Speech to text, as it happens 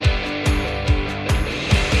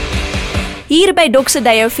Hier by Doxa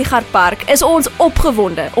Deo Park is ons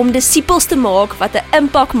opgewonde om disippels te maak wat 'n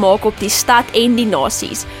impak maak op die stad en die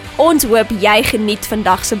nasies. Ons hoop jy geniet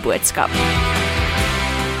vandag se boodskap.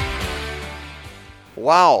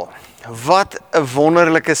 Wow, wat 'n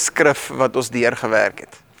wonderlike skrif wat ons deurgewerk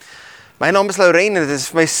het. My naam is Lourén en dit is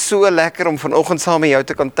vir my so lekker om vanoggend saam met jou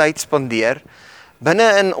te kan tyd spandeer.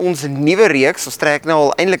 Binne in ons nuwe reeks, ons trek nou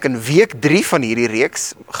al eintlik in week 3 van hierdie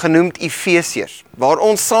reeks, genoemd Efesiërs, waar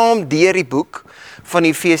ons saam deur die boek van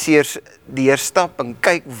Efesiërs deurstap en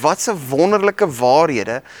kyk wat se wonderlike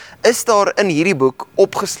waarhede is daar in hierdie boek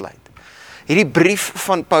opgesluit. Hierdie brief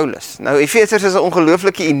van Paulus. Nou, Efesiërs is 'n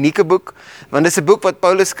ongelooflike unieke boek, want dit is 'n boek wat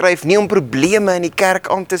Paulus skryf nie om probleme in die kerk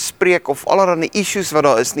aan te spreek of allerlei issues wat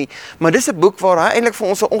daar is nie, maar dis 'n boek waar hy eintlik vir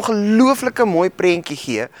ons 'n ongelooflike mooi prentjie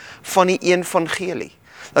gee van die evangelie.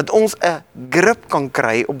 Dat ons 'n grip kan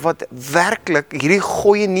kry op wat werklik hierdie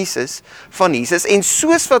goeie nuus is van Jesus, en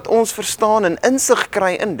soos wat ons verstaan en insig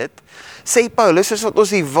kry in dit, sê Paulus, soos wat ons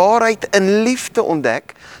die waarheid in liefde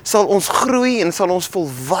ontdek, sal ons groei en sal ons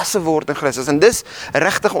volwasse word in Christus. En dis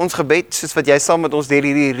regtig ons gebed, soos wat jy saam met ons deur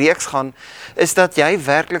hierdie reeks gaan, is dat jy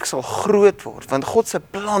werklik sal groot word, want God se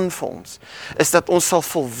plan vir ons is dat ons sal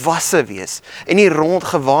volwasse wees en nie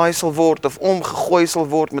rondgewaai sal word of omgegooi sal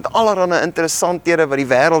word met allerlei interessanthede wat die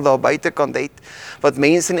wêreld daar buitekant het, wat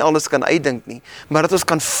mense nie alles kan uitdink nie, maar dat ons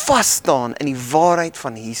kan vas staan in die waarheid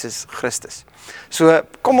van Jesus Christus. So,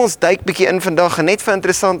 kom ons duik bietjie in vandag, en net vir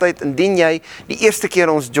interessantheid, indien jy die eerste keer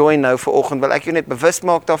ons join nou vanoggend, wil ek jou net bewus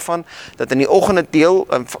maak daarvan, dat in die oggende deel,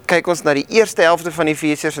 kyk ons na die eerste helfte van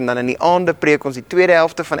Efesiërs, en dan in die aande preek ons die tweede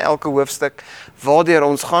helfte van elke hoofstuk, waardeur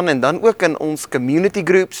ons gaan, en dan ook in ons community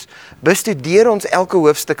groups, bestudeer ons elke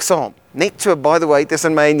hoofstuk saam. Net so, by the way,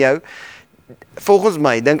 tussen my en jou, volgens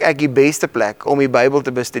my, dink ek die beste plek om die Bybel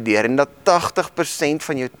te bestudeer, en dat 80%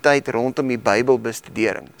 van jou tyd rondom die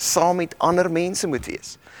Bybelbestudering saam met ander mense moet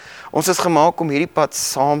wees. Ons is gemaak om hierdie pad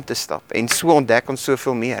saam te stap, en so ontdek ons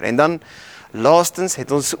soveel meer. En dan, laastens,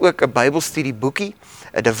 het ons ook 'n Bybelstudieboekie,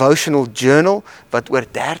 'n devotional journal, wat oor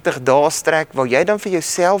 30 dae strek, waar jy dan vir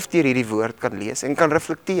jouself deur hierdie woord kan lees en kan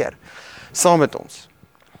reflekteer, saam met ons.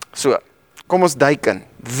 So, kom ons duik in,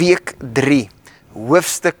 week 3,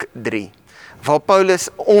 hoofstuk 3, waar Paulus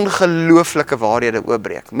ongelooflike waarhede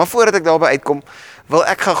oopbreek. Maar voordat ek daarby uitkom, wil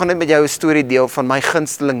ek gou net met jou 'n storie deel van my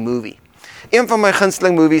gunsteling movie. Een van my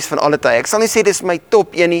gunsteling movies van alle tye. Ek sal nie sê dis my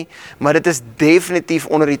top 1 nie, maar dit is definitief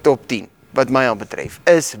onder die top 10, wat my aan betref,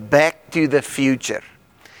 is Back to the Future.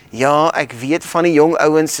 Ja, ek weet van die jong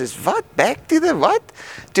ouens is, wat? Back to the what?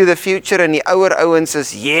 To the Future, en die ouer ouens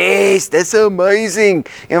is, yes, this is amazing.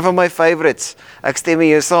 Een van my favorites. Ek stem met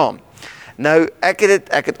jou saam. Nou, ek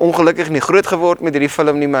het ongelukkig nie groot geword met hierdie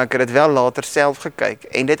film nie, maar ek het dit wel later self gekyk,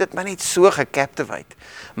 en dit het my net so gecaptivate.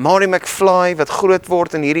 Marty McFly, wat groot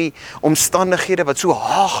word in hierdie omstandighede, wat so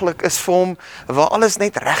haaglik is vir hom, waar alles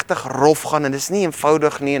net regtig rof gaan, en dis nie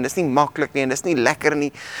eenvoudig nie, en dis nie maklik nie, en dis nie lekker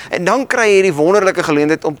nie, en dan kry hy hierdie wonderlike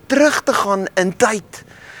geleentheid om terug te gaan in tyd,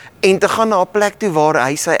 en te gaan na 'n plek toe waar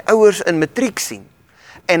hy sy ouers in matriek sien,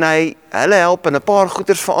 en hulle help en 'n paar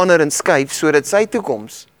goeders verander en skuif, sodat sy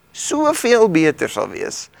toekoms soveel beter sal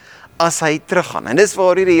wees as hy teruggaan. En dis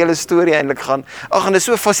waar hierdie hele storie eintlik gaan. Ag, en dit is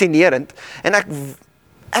so fascinerend, en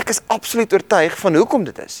ek is absoluut oortuig van hoekom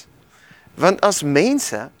dit is. Want as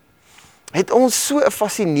mense het ons so 'n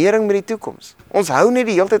fascinering met die toekoms. Ons hou net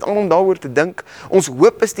die hele tyd aan om daaroor te dink. Ons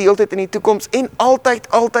hoop is die hele tyd in die toekoms, en altyd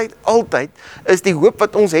is die hoop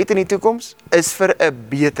wat ons het in die toekoms is vir 'n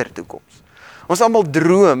beter toekoms. Ons almal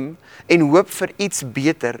droom en hoop vir iets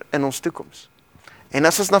beter in ons toekoms. En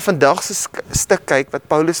as ons na vandag se stuk kyk wat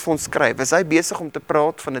Paulus vir ons skryf, is hy besig om te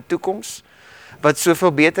praat van 'n toekoms wat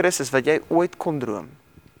soveel beter is as wat jy ooit kon droom.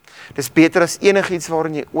 Dis beter as enigiets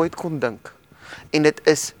waarin jy ooit kon dink. En dit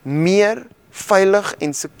is meer veilig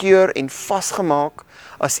en secure en vasgemaak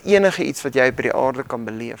as enige iets wat jy op die aarde kan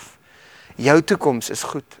beleef. Jou toekoms is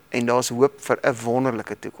goed, en daar's hoop vir 'n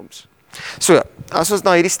wonderlike toekoms. So, as ons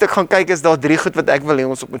na hierdie stuk gaan kyk, is daar 3 goed wat ek wil hê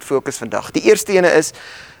ons op moet fokus vandag. Die eerste ene is,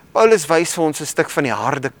 Paulus wys vir ons 'n stuk van die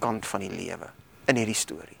harde kant van die lewe in hierdie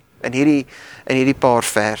storie, in hierdie paar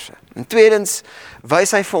verse. En tweedens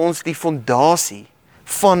wys hy vir ons die fondasie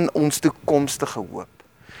van ons toekomstige hoop.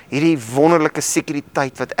 Hierdie wonderlike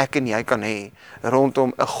sekuriteit wat ek en jy kan hê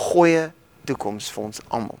rondom 'n goeie toekoms vir ons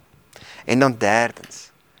almal. En dan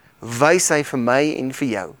derdens wys hy vir my en vir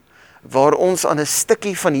jou waar ons aan 'n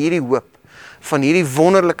stukkie van hierdie hoop, van hierdie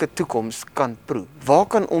wonderlike toekoms kan proe. Waar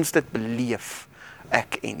kan ons dit beleef?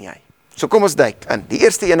 Ek en jy. So kom ons duik in. Die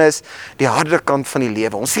eerste een is die harde kant van die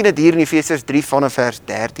lewe. Ons sien dit hier in Efesiërs 3 vanaf vers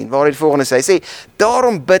 13, waar hy volgende sê, hy sê,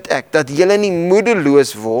 daarom bid ek dat julle nie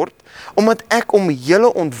moedeloos word, omdat ek om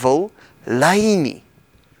julle ontwil lei nie.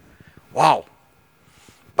 Wow.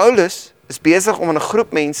 Paulus is besig om aan 'n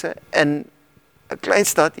groep mense in 'n klein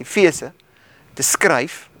stad, Efesië, te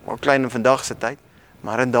skryf, wel klein in vandag se tyd,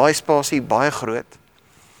 maar in daai spasie baie groot,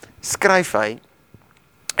 skryf hy,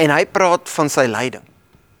 en hy praat van sy lyding.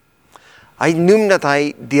 Hy noem dat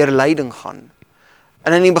hy deur lyding gaan.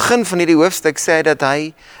 En in die begin van hierdie hoofstuk sê hy dat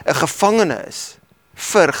hy 'n gevangene is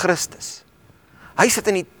vir Christus. Hy sit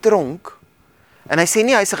in die tronk, en hy sê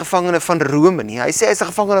nie hy is 'n gevangene van Rome nie, hy sê hy is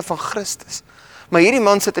 'n gevangene van Christus. Maar hierdie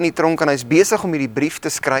man sit in die tronk en hy is besig om hierdie brief te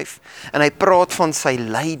skryf, en hy praat van sy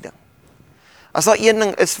lyding. As daar een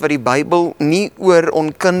ding is wat die Bybel nie oor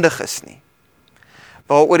onkundig is nie,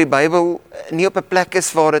 waaroor die Bybel nie op 'n plek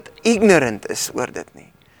is waar dit ignorant is oor dit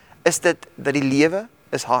nie, is dit dat die lewe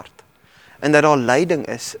is hard, en dat daar lyding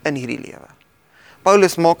is in hierdie lewe.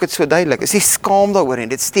 Paulus maak dit so duidelik, is nie skaam daaroor en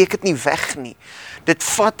dit steek dit nie weg nie. Dit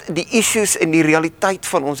vat die issues en die realiteit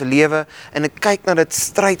van ons lewe, en dit kyk na dit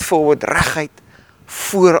straightforward, reguit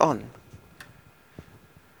vooraan.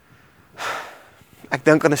 Ek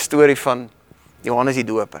dink aan 'n storie van Johannes die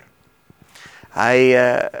Doper. Hy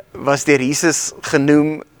was deur Jesus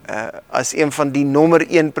genoem as een van die nommer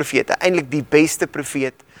 1 profete, eintlik die beste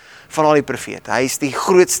profeet van al die profete. Hy is die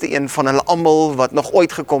grootste een van hulle almal wat nog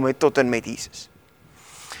ooit gekom het tot en met Jesus.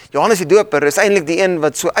 Johannes die Doper is eintlik die een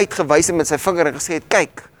wat so uitgewys het met sy vinger en gesê het,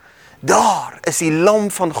 kyk, daar is die lam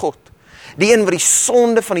van God, die een wat die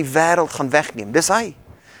sonde van die wêreld gaan wegneem. Dis hy.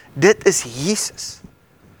 Dit is Jesus.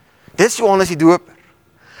 Dis Johannes die Doper.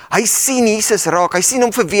 Hy sien Jesus raak, hy sien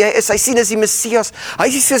hom vir wie hy is, hy sien as die Messias. Hy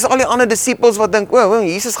sien soos al die ander disippels wat dink,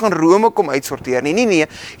 Jesus gaan Rome kom uitsorteer. Nee,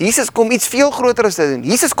 Jesus kom iets veel groter as dit doen.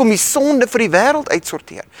 Jesus kom die sonde vir die wêreld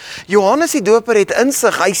uitsorteer. Johannes die Doper het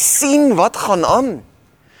insig, hy sien wat gaan aan.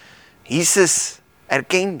 Jesus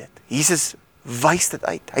erken dit. Jesus wys dit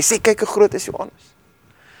uit. Hy sê, kyk hoe groot is Johannes.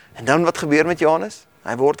 En dan wat gebeur met Johannes?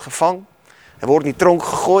 Hy word gevang, hy word in die tronk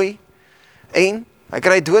gegooi, en hy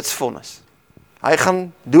kry doodsvonnis. Hy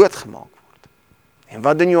gaan doodgemaak word. En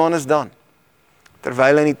wat doen Johannes dan?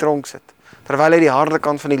 Terwyl hy in die tronk sit, terwyl hy die harde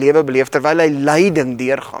kant van die lewe beleef, terwyl hy lyding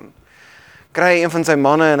deurgaan, kry hy een van sy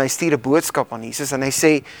manne en hy stuur 'n boodskap aan Jesus en hy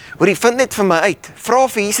sê, hoorie, vind net vir my uit, vra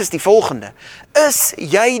vir Jesus die volgende, is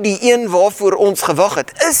jy die een waarvoor ons gewag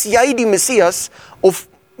het? Is jy die Messias, of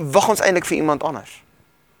wag ons eintlik vir iemand anders?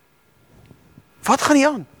 Wat gaan hier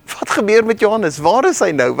aan? Wat gebeur met Johannes? Waar is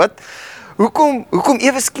hy nou? Hoekom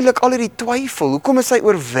ewe skielik al hierdie twyfel? Hoekom is hy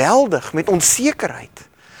oorweldig met onsekerheid?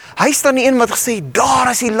 Hy staan die een wat gesê, daar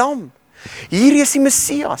is die lam. Hier is die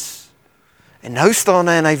Messias. En nou staan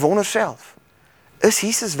hy en hy wonder self, is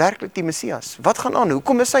Jesus werklik die Messias? Wat gaan aan?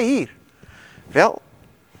 Hoekom is hy hier? Wel,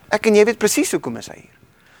 ek en jy weet presies hoekom is hy hier.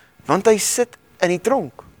 Want hy sit in die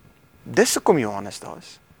tronk. Dis hoekom Johannes daar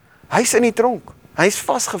is. Hy is in die tronk. Hy is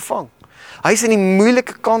vasgevang. Hy is in die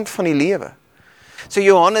moeilike kant van die lewe. So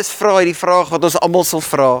Johannes vra hierdie vraag wat ons almal sal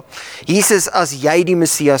vra. Jesus, as jy die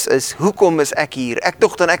Messias is, hoekom is ek hier? Ek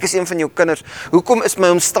is een van jou kinders. Hoekom is my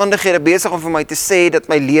omstandighede besig om vir my te sê dat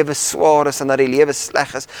my lewe swaar is en dat die lewe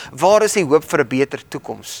sleg is? Waar is die hoop vir 'n beter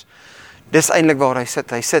toekoms? Dis eintlik waar hy sit.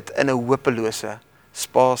 Hy sit in 'n hopelose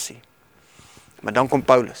spasie. Maar dan kom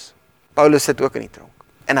Paulus. Paulus sit ook in die tronk.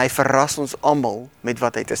 En hy verras ons almal met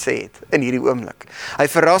wat hy te sê het in hierdie oomblik. Hy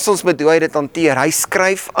verras ons met hoe hy dit hanteer. Hy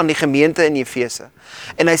skryf aan die gemeente in Efese.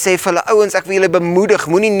 En hy sê vir hulle ouens, ek wil julle bemoedig,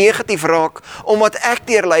 moenie negatief raak omdat ek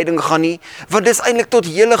deur lyding gaan nie, want dis eintlik tot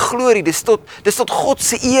julle glorie, dis tot God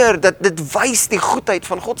se eer, dat dit wys die goedheid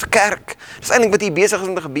van God se kerk. Dis eintlik wat hier besig is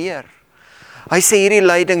om te gebeur. Hy sê hierdie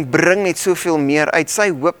lyding bring net soveel meer uit. Sy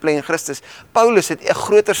hoop lê in Christus. Paulus het 'n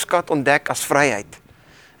groter skat ontdek as vryheid.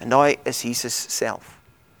 En daai is Jesus self.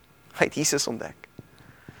 Hy het Jesus ontdek.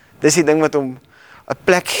 Dis die ding wat hom 'n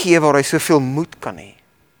plek gee waar hy soveel moed kan hê.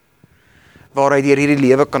 Waar hy deur hierdie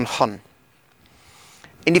lewe kan gaan.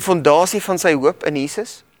 En die fondasie van sy hoop in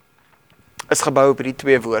Jesus is gebou op hierdie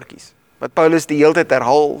 2 woordjies, wat Paulus die hele tyd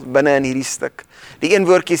herhaal binne in hierdie stuk. Die een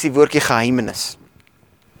woordjie is die woordjie geheimenis.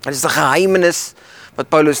 Dit is 'n geheimenis wat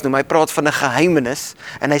Paulus noem. Hy praat van 'n geheimenis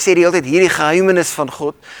en hy sê die hele tyd hierdie geheimenis van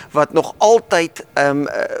God wat nog altyd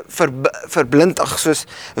verblind, soos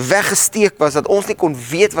weggesteek was, dat ons nie kon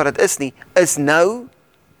weet wat dit is nie, is nou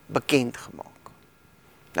bekend gemaak.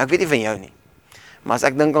 Nou ek weet nie van jou nie, maar as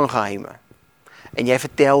ek dink aan geheime en jy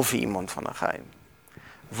vertel vir iemand van 'n geheim,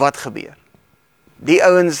 wat gebeur? Die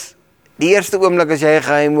ouens, die eerste oomblik as jy 'n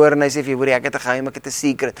geheim hoor en hy sê vir jou, hoor, ek het 'n geheim, ek het 'n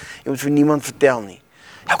secret, jy moet vir niemand vertel nie.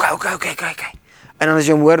 Okay. En dan as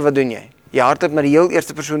jy hom hoor, wat doen jy? Jy hardloop na die heel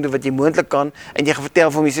eerste persoon toe wat jy moontlik kan en jy gaan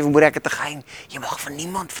vertel vir hom, jy sê vir hom, ek het 'n geheim, jy mag van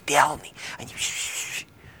niemand vertel nie. En jy,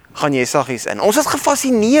 gaan jy saggies in. Ons is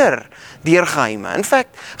gefassineer deur geheime. In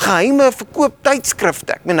fact, geheime verkoop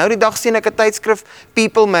tydskrifte. Ek meen nou die dag sien ek 'n tydskrif,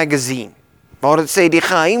 People Magazine, waar dit sê die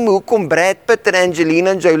geheim hoekom Brad Pitt en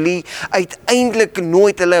Angelina Jolie uiteindelik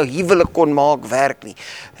nooit hulle huwelik kon maak werk nie.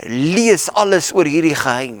 Lees alles oor hierdie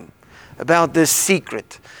geheim. About this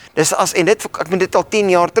secret. Dis en ek meen dit al 10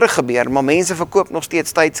 jaar terug gebeur, maar mense verkoop nog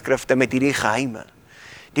steeds tydskrifte met hierdie geheime.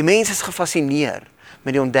 Die mense is gefassineer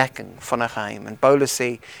met die ontdekking van 'n geheim. En Paulus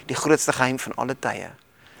sê, die grootste geheim van alle tye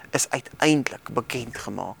is uiteindelik bekend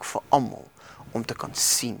gemaak vir almal om te kan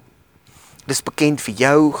sien. Dis bekend vir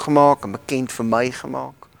jou gemaak en bekend vir my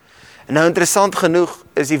gemaak. En nou interessant genoeg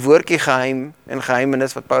is die woordjie geheim en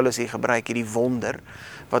geheimenis wat Paulus hier gebruik, hierdie wonder,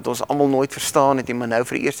 wat ons almal nooit verstaan het en maar nou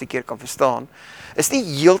vir die eerste keer kan verstaan, is nie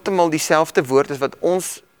heeltemal dieselfde woord as wat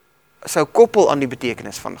ons sou koppel aan die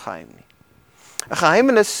betekenis van geheim nie. 'n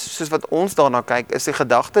Geheimenis, soos wat ons daarna kyk, is die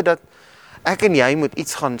gedagte dat ek en jy moet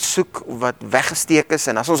iets gaan soek wat weggesteek is,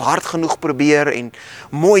 en as ons hard genoeg probeer en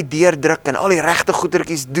mooi deurdruk en al die regte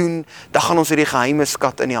goedertjies doen, dan gaan ons hierdie geheime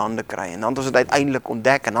skat in die hande kry, en dan het ons dit uiteindelik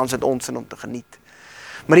ontdek, en dan is dit ons in om te geniet.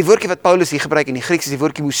 Maar die woordjie wat Paulus hier gebruik in die Grieks is die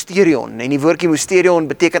woordjie mysterion, en die woordjie mysterion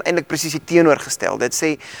beteken eintlik presies die teenoorgestel. Dit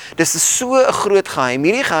sê, dis so 'n groot geheim,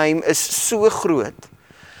 hierdie geheim is so groot,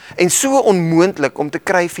 en so onmoontlik om te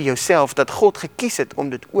kry vir jouself, dat God gekies het om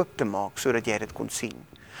dit oop te maak, sodat jy dit kon sien.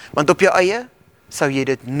 Want op jou eie, sou jy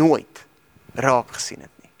dit nooit raak gesien het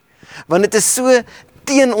nie. Want dit is so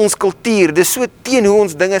teen ons kultuur, dis so teen hoe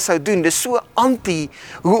ons dinge sou doen, dis so anti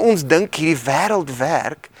hoe ons dink hierdie wêreld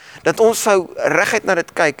werk, dat ons sou reguit na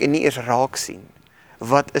dit kyk en nie eers raak sien.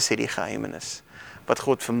 Wat is hierdie geheimenis wat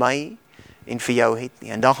God vir my en vir jou het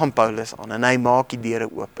nie? En dan gaan Paulus aan en hy maak die deure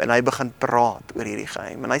oop en hy begin praat oor hierdie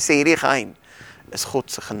geheim. En hy sê hierdie geheim is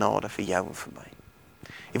God se genade vir jou en vir my.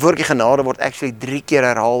 Die woordjie genade word actually 3 keer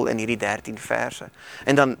herhaal in hierdie 13 verse.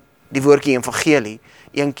 En dan die woordjie evangelie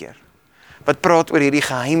 1 keer. Wat praat oor hierdie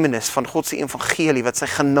geheimenis van God se evangelie, wat sy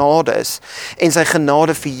genade is, en sy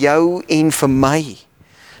genade vir jou en vir my.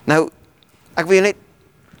 Nou, ek wil jou net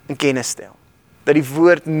in kennis stel, dat die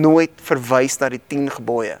woord nooit verwys na die 10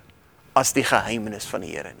 gebooie, as die geheimenis van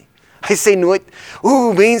die Here nie. Hy sê nooit,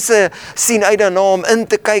 mense sien uit daarna om in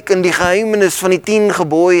te kyk in die geheimenis van die 10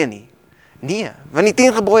 gebooie nie. Nee, want die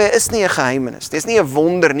 10 gebooie is nie 'n geheimenis, dit is nie 'n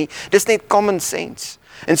wonder nie, dit is net common sense.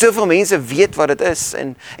 En soveel mense weet wat dit is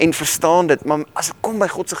en verstaan dit, maar as dit kom by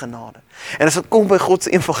God se genade, en as dit kom by God se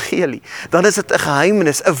evangelie, dan is dit 'n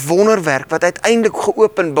geheimenis, 'n wonderwerk wat uiteindelik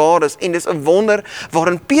geopenbaar is, en dis 'n wonder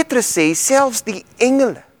waarin Petrus sê, selfs die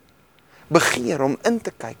engele begeer om in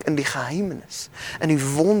te kyk in die geheimenis, in die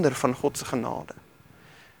wonder van God se genade.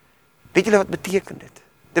 Weet julle wat beteken dit?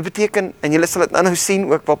 Dit beteken, en julle sal dit nou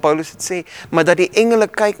sien ook waar Paulus het sê, maar dat die engele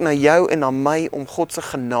kyk na jou en na my om God se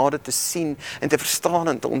genade te sien en te verstaan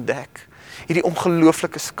en te ontdek. Hierdie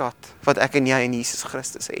ongelooflike skat wat ek en jy in Jesus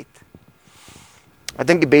Christus het. Ek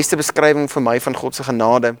dink die beste beskrywing vir my van God se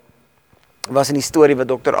genade was in die storie wat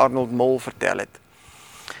Dr. Arnold Mol vertel het.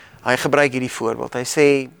 Hy gebruik hierdie voorbeeld. Hy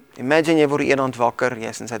sê, imagine jy word eendag wakker, jy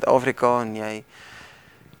is in Suid-Afrika en jy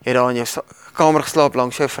daar in jou kamer geslaap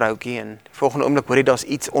langs jou vroutjie en volgende oomblik hoor jy daar's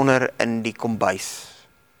iets onder in die kombuis.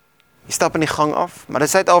 Jy stap in die gang af, maar in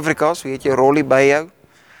Suid-Afrika, so jy het jou rollie by jou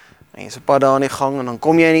en jy's 'n paar dae in die gang en dan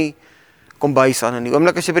kom jy in die kombuis aan en die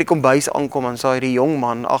oomblik as jy by die kombuis aankom, dan sien jy die jong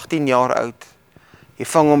man, 18 jaar oud. Jy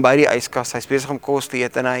vang hom by die yskas, hy's besig om kos te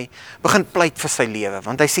eet en hy begin pleit vir sy lewe,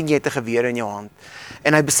 want hy sien jy het 'n geweer in jou hand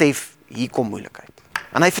en hy besef, hier kom moeilikheid.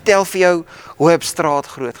 En hy vertel vir jou hoe hy op straat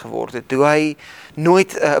groot geword het, hoe hy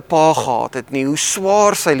nooit 'n pa gehad het nie, hoe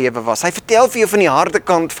swaar sy lewe was. Hy vertel vir jou van die harde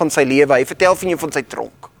kant van sy lewe, hy vertel vir jou van sy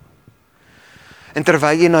tronk. En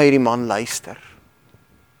terwyl jy na hierdie man luister,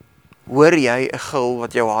 hoor jy 'n gil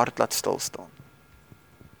wat jou hart laat stil staan.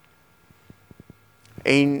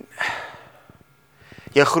 En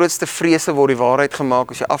jou grootste vrese word die waarheid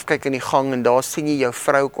gemaak as jy afkyk in die gang en daar sien jy jou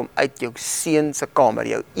vrou kom uit jou seun se kamer,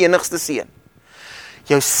 jou enigste seun.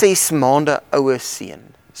 Jou 6 maande oue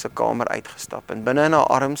seun se kamer uitgestap en binne in haar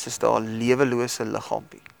arms is daar 'n lewelose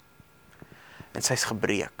liggaampie. En sy's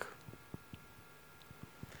gebreek.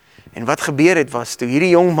 En wat gebeur het was, toe hierdie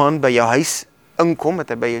jong man by jou huis inkom, het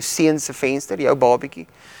hy by jou seun se venster, jou babietjie,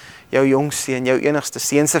 jou jong seun, jou enigste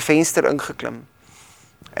seun se venster ingeklim.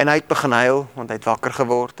 En hy het begin huil, want hy het wakker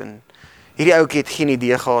geword en hierdie ouetjie het geen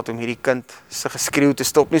idee gehad om hierdie kind se geskreeu te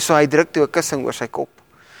stop nie, so hy druk toe 'n kussing oor sy kop.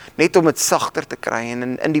 Net om dit sagter te kry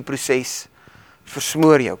en in die proses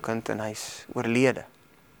versmoor jou kind en hy's oorlede.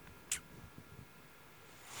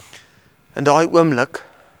 In daai oomblik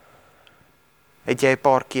het jy 'n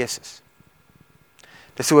paar keuses.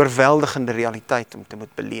 Dis 'n oorweldigende realiteit om te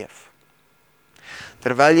moet beleef.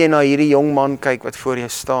 Terwyl jy na hierdie jong man kyk wat voor jou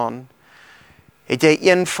staan, het jy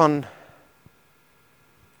een van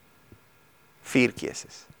 4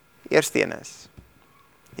 keuses. Eerste een is,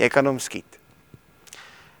 jy kan hom skiet.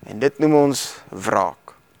 En dit noem ons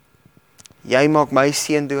wraak. Jy maak my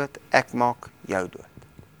seun dood, ek maak jou dood.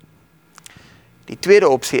 Die tweede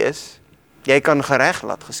opsie is, jy kan gereg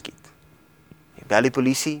laat geskiet. Jy bel die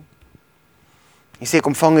polisie, jy sê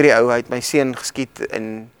kom vang hierdie ou, hy het my seun geskiet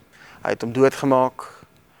en hy het hom doodgemaak,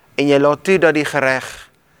 en jy laat toe dat die gereg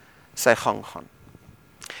sy gang gaan.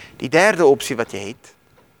 Die derde opsie wat jy het,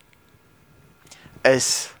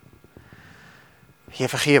 is, jy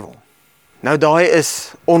vergewe hom. Nou daai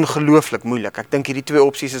is ongelooflik moeilik. Ek dink hierdie 2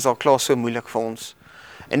 opsies is al klaar so moeilik vir ons.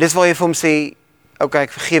 En dis waar jy vir hom sê, okay,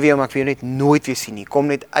 ek vergewe jou, maar ek wil jou net nooit weer sien nie. Kom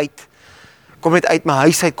net uit my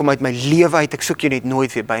huis uit, kom uit my lewe uit, ek soek jou net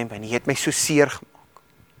nooit weer by my nie. Jy het my so seer gemaak.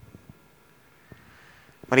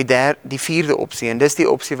 Maar die vierde opsie, en dis die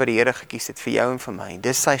opsie wat die Here gekies het vir jou en vir my,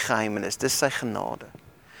 dis sy geheimenis, dis sy genade,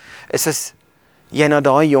 is as jy na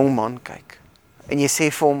daai jong man kyk, en jy sê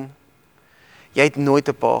vir hom, jy het nooit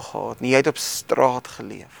 'n pa gehad nie, jy het op straat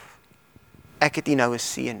geleef. Ek het nie nou 'n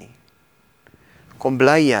seun nie. Kom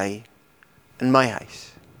bly jy in my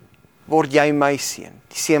huis. Word jy my seun,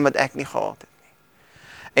 die seun wat ek nie gehad het nie.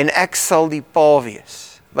 En ek sal die pa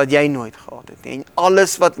wees, wat jy nooit gehad het nie. En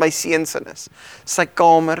alles wat my seun se is, sy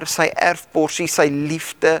kamer, sy erfporsie, sy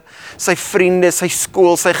liefde, sy vriende, sy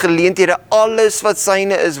skool, sy geleenthede, alles wat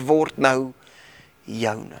syne is, word nou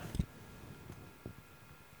joune.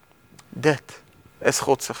 Dit is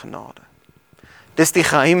God se genade. Dis die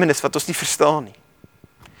geheimenis wat ons nie verstaan nie.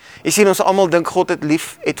 Jy sien, ons almal dink God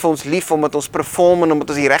het vir ons lief omdat ons perform en omdat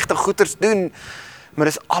ons die regte goeders doen, maar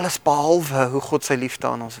dis alles behalwe hoe God sy liefde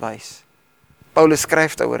aan ons wys. Paulus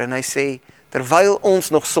skryf daaroor en hy sê, terwyl ons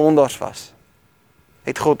nog sondaars was,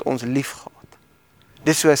 het God ons lief gehad.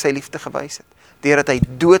 Dis hoe hy sy liefde gewys het, deurdat hy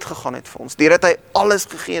dood gegaan het vir ons, deurdat hy alles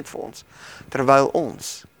gegee het vir ons, terwyl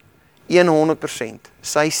ons 100%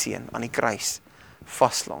 sy seun aan die kruis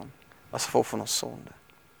vaslaan as gevolg van ons sonde.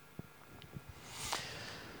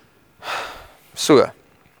 So,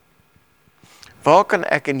 waar kan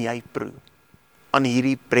ek en jy proe aan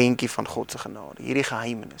hierdie prentjie van God se genade, hierdie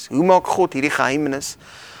geheimenis? Hoe maak God hierdie geheimenis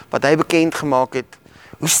wat hy bekend gemaak het,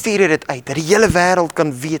 hoe stuur hy dit uit, dat die hele wêreld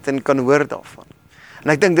kan weet en kan hoor daarvan? En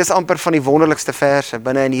ek dink dis amper van die wonderlikste verse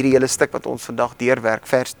binne in hierdie hele stuk wat ons vandag deurwerk,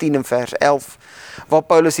 vers 10 en vers 11, waar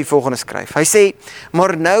Paulus die volgende skryf. Hy sê,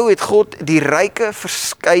 maar nou het God die ryke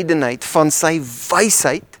verskeidenheid van sy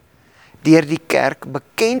wysheid deur die kerk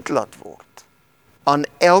bekend laat word aan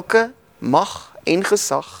elke mag en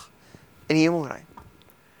gesag in die hemelruim.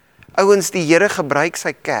 Ouens, die Here gebruik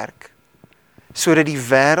sy kerk sodat die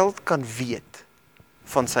wêreld kan weet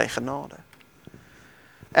van sy genade.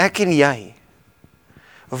 Ek en jy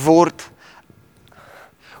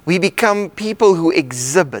we become people who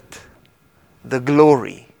exhibit the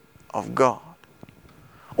glory of God.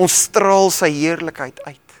 Ons straal sy heerlikheid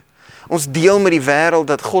uit. Ons deel met die wêreld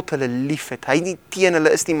dat God hulle lief het. Hy nie teen hulle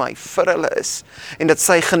is nie, maar hy vir hulle is. En dat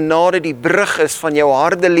sy genade die brug is van jou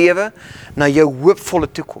harde lewe na jou hoopvolle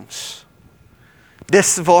toekoms.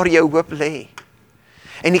 Dis waar jou hoop lê.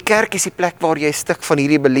 En die kerk is die plek waar jy 'n stuk van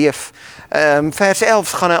hierdie beleef. Vers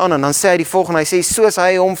 11 gaan hy aan en dan sê hy die volgende, hy sê, soos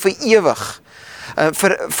hy hom vir ewig,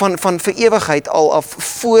 van vir ewigheid al af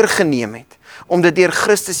voorgeneem het, om dit deur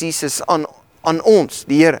Christus Jesus aan ons,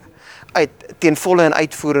 die Here, ten volle in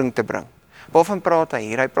uitvoering te bring. Waarvan praat hy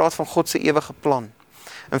hier? Hy praat van God se ewige plan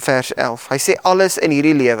in vers 11. Hy sê alles in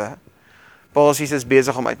hierdie lewe, basies is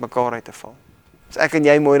besig om uitmekaar uit te val. As ek en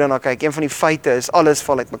jy mooi daarna kyk, een van die feite is, alles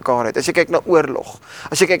val uitmekaar uit. As jy kyk na oorlog,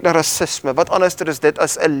 as jy kyk na rasisme, wat anderster is dit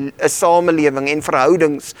as 'n samelewing en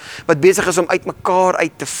verhoudings, wat besig is om uitmekaar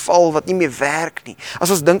uit te val, wat nie meer werk nie. As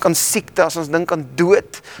ons dink aan siekte, as ons dink aan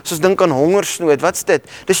dood, as ons dink aan hongersnood, wat's dit?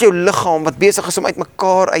 Dis jou liggaam wat besig is om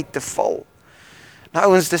uitmekaar uit te val. Nou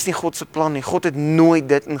ouens, dis nie God se plan nie. God het nooit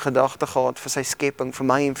dit in gedagte gehad vir sy skepping, vir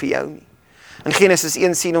my en vir jou nie. In Genesis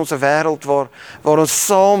 1 sien ons 'n wêreld waar ons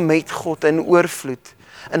saam met God in oorvloed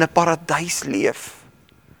in 'n paradys leef.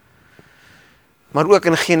 Maar ook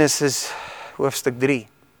in Genesis hoofstuk 3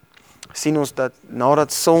 sien ons dat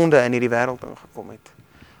nadat sonde in hierdie wêreld ingekom het,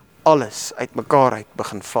 alles uitmekaar uit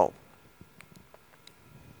begin val.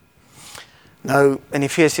 Nou in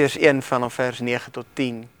Efesiërs 1 vanaf vers 9 tot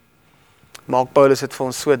 10 maak Paulus dit vir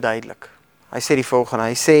ons so duidelik. Hy sê die volgende,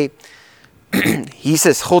 hy sê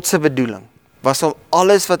Jesus, God se bedoeling was om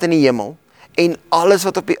alles wat in die hemel en alles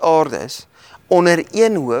wat op die aarde is, onder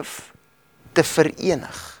een hoof te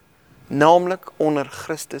verenig naamlik onder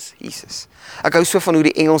Christus Jesus. Ek hou so van hoe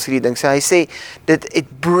die Engels hierdie ding sê. Hy sê that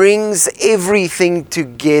it brings everything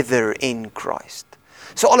together in Christ.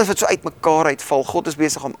 So alles wat so uit mekaar uitval, God is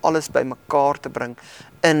besig om alles by mekaar te bring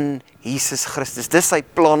in Jesus Christus. Dis sy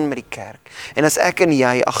plan met die kerk. En as ek en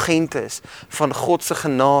jy agente is van God se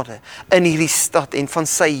genade in hierdie stad en van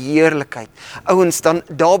sy heerlikheid, ouens, dan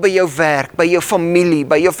daar by jou werk, by jou familie,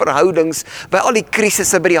 by jou verhoudings, by al die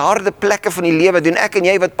krisisse, by die harde plekke van die lewe, doen ek en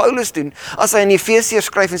jy wat Paulus doen, as hy in Efesiërs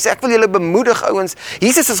skryf en sê, ek wil julle bemoedig, ouens,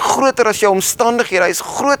 Jesus is groter as jou omstandighede, hy is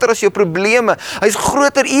groter as jou probleme, hy is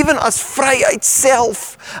groter even as vryheid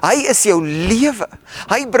self, hy is jou lewe,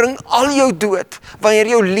 hy bring al jou dood, wanneer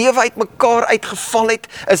jou lewe uit mekaar uitgeval het,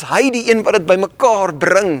 is hy die een wat dit by mekaar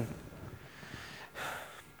bring.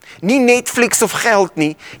 Nie Netflix of geld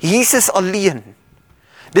nie, Jesus alleen.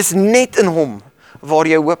 Dis net in hom waar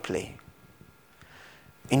jou hoop lê.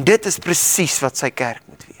 En dit is presies wat sy kerk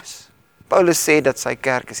moet wees. Paulus sê dat sy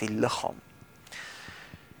kerk is die liggaam.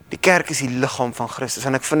 Die kerk is die liggaam van Christus,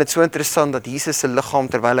 en ek vind dit so interessant dat Jesus se liggaam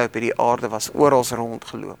terwyl hy op hierdie aarde was, oral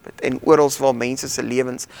rondgeloop het, en oral waar mense se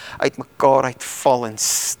lewens uit mekaar uitval en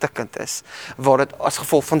stikkend is, waar dit as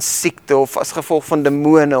gevolg van siekte, of as gevolg van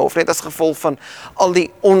demone, of net as gevolg van al die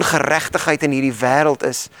ongeregtigheid in hierdie wêreld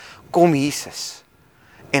is, kom Jesus,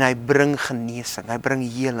 en hy bring genesing, hy bring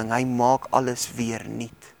heling, hy maak alles weer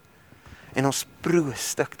nuut. En ons proe 'n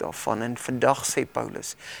stuk daarvan, en vandag sê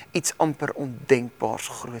Paulus, iets amper ondenkbaars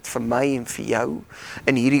groot vir my en vir jou,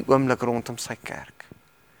 in hierdie oomblik rondom sy kerk.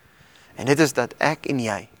 En dit is dat ek en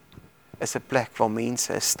jy, is 'n plek waar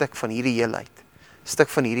mense 'n stuk van hierdie heelheid, 'n stuk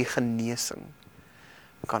van hierdie genesing,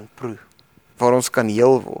 kan proe, waar ons kan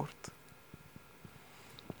heel word.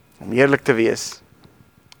 Om eerlik te wees,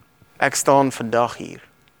 ek staan vandag hier,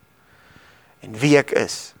 en wie ek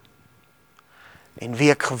is, en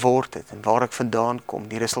wie ek geword het, en waar ek vandaan kom,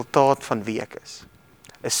 die resultaat van wie ek is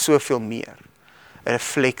soveel meer 'n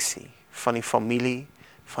refleksie van die familie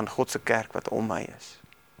van God se kerk wat om my is.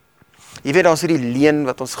 Jy weet, daar's hierdie leuen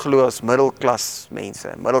wat ons glo as middelklas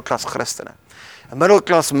mense, middelklas Christene. 'n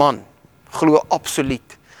Middelklas man glo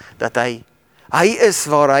absoluut dat hy is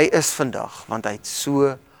waar hy is vandag, want hy het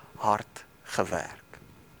so hard gewerk.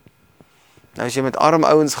 Nou as jy met arm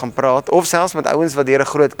ouens gaan praat, of selfs met ouens wat deur 'n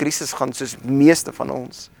groot krisis gaan, soos meeste van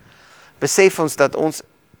ons, besef ons dat ons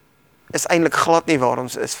is eintlik glad nie waar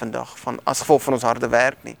ons is vandag, as gevolg van ons harde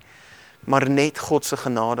werk nie, maar net God se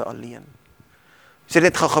genade alleen. As jy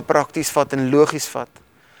dit gaan prakties vat en logies vat,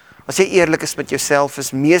 as jy eerlik is met jouself,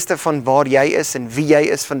 is meeste van waar jy is en wie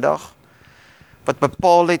jy is vandag, wat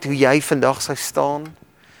bepaal het hoe jy vandag sou staan,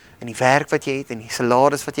 en die werk wat jy het, en die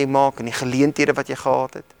salaris wat jy maak, en die geleenthede wat jy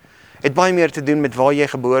gehad het baie meer te doen met waar jy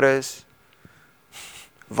gebore is,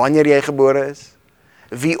 wanneer jy gebore is,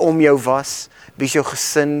 wie om jou was, wie is jou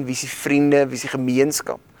gesin, wie is die vriende, wie is die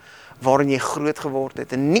gemeenskap, waarin jy groot geword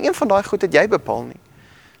het, en nie een van daai goed het jy bepaal nie.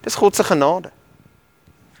 Dis God se genade,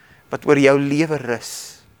 wat oor jou lewe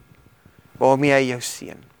rus, waarmee hy jou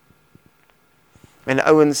seën. En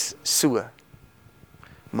ouens, so,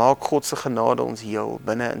 maak God se genade ons heel,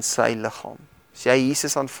 binne in sy liggaam. As jy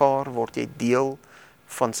Jesus aanvaar, word jy deel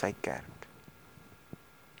van sy kerk.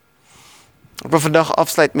 Ek wil vandag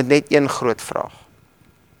afsluit met net een groot vraag.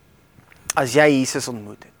 As jy Jesus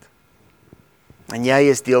ontmoet het, en jy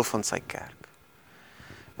is deel van sy kerk,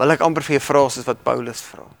 wil ek amper vir jou vra soos wat Paulus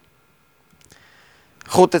vra.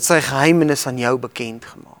 God het sy geheimenis aan jou bekend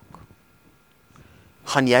gemaak.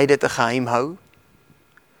 Gaan jy dit 'n geheim hou?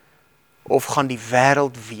 Of gaan die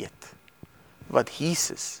wêreld weet wat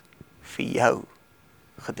Jesus vir jou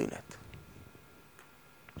gedoen het?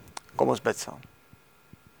 Kom ons bid saam.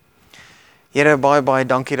 Here, baie, baie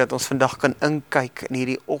dankie dat ons vandag kan inkyk in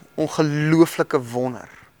hierdie ongelooflike wonder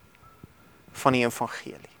van die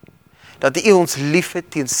evangelie. Dat U ons liefhet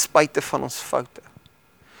ten spyte van ons foute.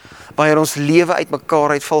 Wanneer ons lewe uit mekaar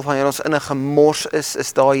uitval, wanneer ons in 'n gemors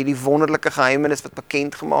is daar hierdie wonderlike geheimenis wat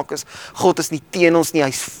bekend gemaak is. God is nie teen ons nie, hy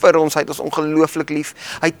is vir ons, hy het ons ongelooflik lief.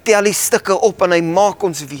 Hy tel die stukke op en hy maak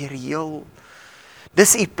ons weer heel.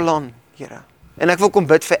 Dis U plan, Here. En ek wil kom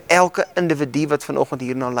bid vir elke individu wat vanoggend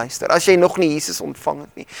hierna luister. As jy nog nie Jesus ontvang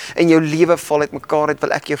het nie, en jou lewe val uit mekaar uit,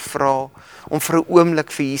 wil ek jou vra om vir 'n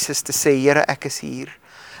oomblik vir Jesus te sê, Here, ek is hier.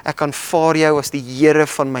 Ek aanvaar jou as die Here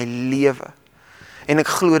van my lewe. En ek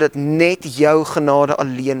glo dat net jou genade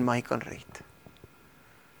alleen my kan red.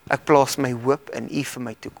 Ek plaas my hoop in U vir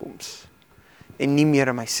my toekoms, en nie meer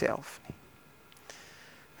in myself nie.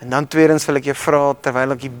 En dan tweedens wil ek jou vra,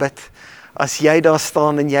 terwyl ek bid, as jy daar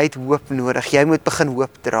staan en jy het hoop nodig, jy moet begin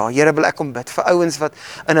hoop dra. Here, wil ek kom bid vir ouens wat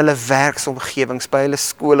in hulle werksomgewings, by hulle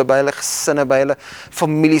skole, by hulle gesinne, by hulle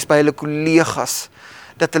families, by hulle kollegas,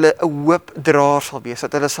 dat hulle 'n hoopdraer sal wees,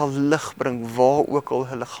 dat hulle sal lig bring waar ook al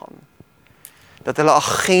hulle gaan. Dat hulle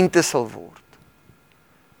agente sal word,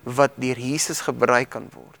 wat deur Jesus gebruik kan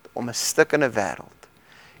word, om 'n stuk in 'n wêreld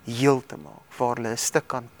heel te maak, waar hulle 'n stuk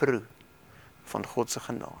kan proe van God se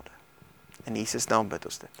genade. In Jesus naam bid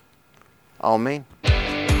ons dit. Amen.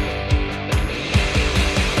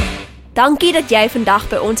 Dankie dat jy vandag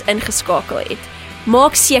by ons ingeskakel het.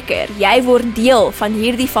 Maak seker, jy word deel van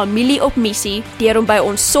hierdie familie op missie deur om by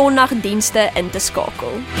ons Sondagdienste in te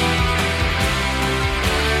skakel.